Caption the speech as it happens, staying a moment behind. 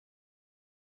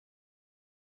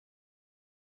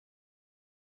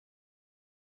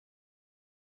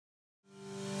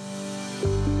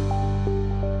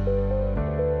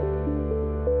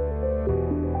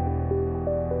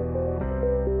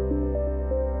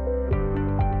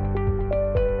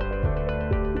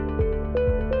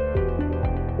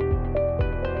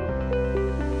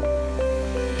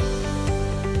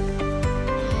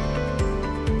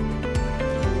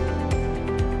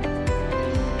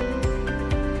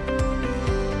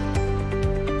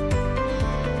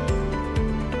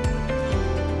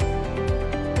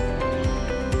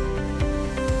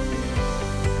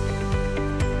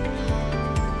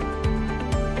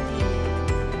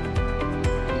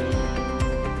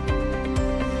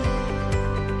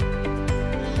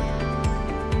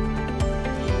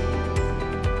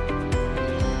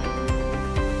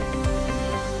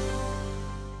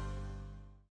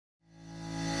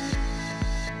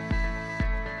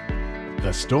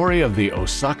The story of the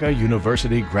Osaka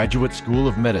University Graduate School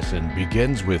of Medicine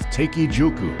begins with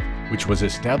Teiki-juku, which was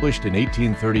established in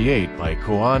 1838 by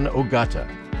Koan Ogata.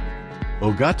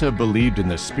 Ogata believed in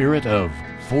the spirit of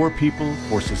for people,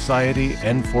 for society,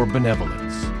 and for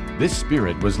benevolence. This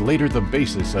spirit was later the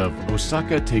basis of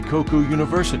Osaka Teikoku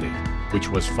University, which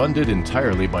was funded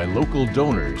entirely by local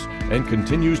donors and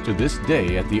continues to this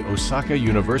day at the Osaka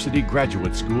University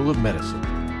Graduate School of Medicine.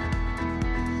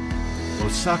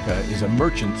 Osaka is a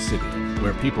merchant city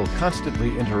where people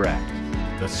constantly interact.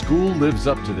 The school lives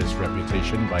up to this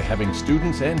reputation by having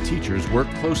students and teachers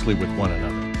work closely with one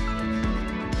another.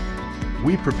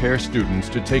 We prepare students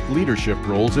to take leadership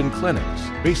roles in clinics,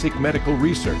 basic medical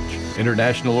research,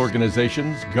 international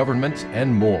organizations, governments,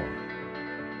 and more.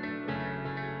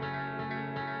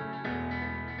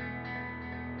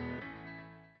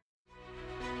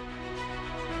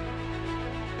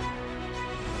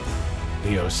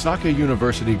 The Osaka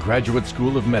University Graduate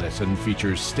School of Medicine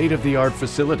features state-of-the-art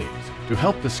facilities to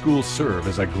help the school serve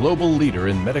as a global leader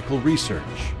in medical research.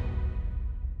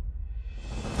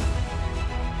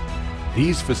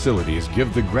 These facilities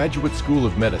give the Graduate School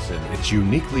of Medicine its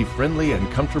uniquely friendly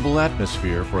and comfortable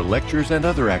atmosphere for lectures and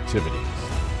other activities.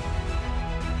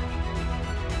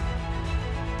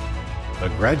 The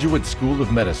Graduate School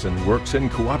of Medicine works in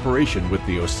cooperation with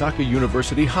the Osaka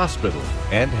University Hospital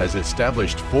and has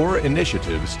established 4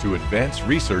 initiatives to advance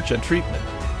research and treatment.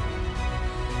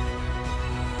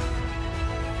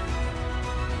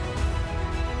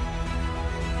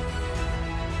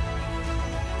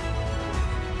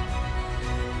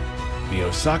 The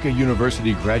Osaka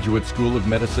University Graduate School of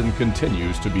Medicine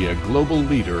continues to be a global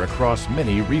leader across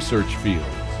many research fields.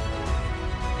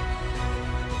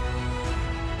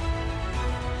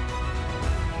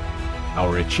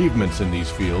 Our achievements in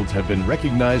these fields have been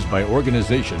recognized by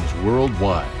organizations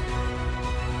worldwide.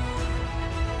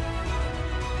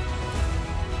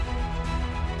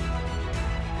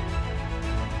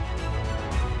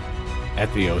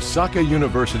 At the Osaka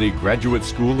University Graduate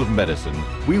School of Medicine,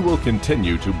 we will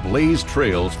continue to blaze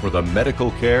trails for the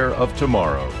medical care of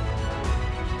tomorrow.